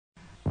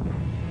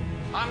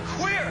I'm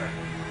queer.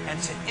 And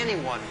to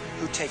anyone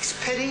who takes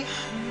pity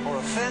or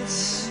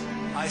offense,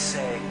 I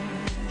say,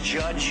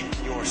 judge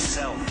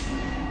yourself.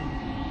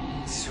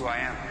 This is who I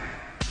am.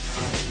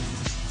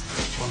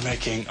 We're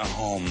making a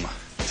home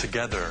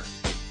together.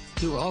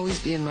 You will always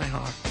be in my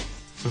heart.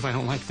 If I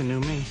don't like the new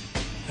me.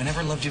 I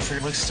never loved you for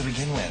your looks to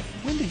begin with.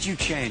 When did you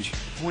change?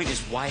 The point is,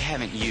 why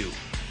haven't you?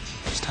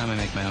 It's time I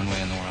make my own way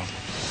in the world.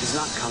 He's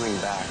not coming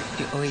back.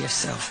 You owe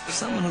yourself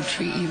someone who'll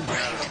treat you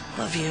right.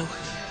 Love you.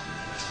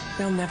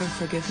 You'll never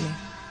forgive me.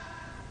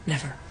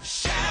 Never.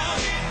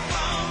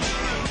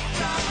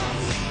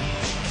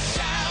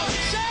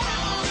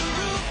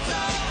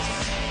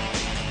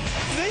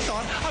 They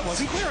thought I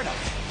wasn't queer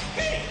enough.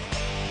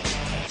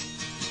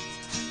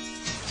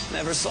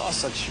 Never saw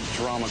such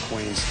drama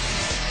queens.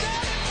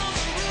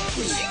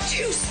 Will you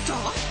two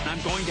stop?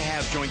 I'm going to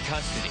have joint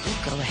custody.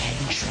 Go ahead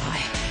and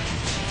try.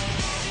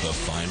 The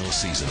final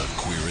season of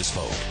Queer as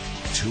Folk.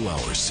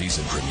 2-hour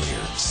season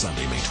premiere,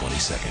 Sunday, May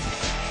 22nd.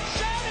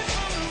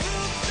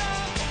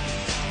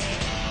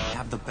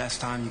 Have the best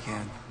time you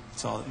can.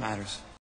 That's all that matters.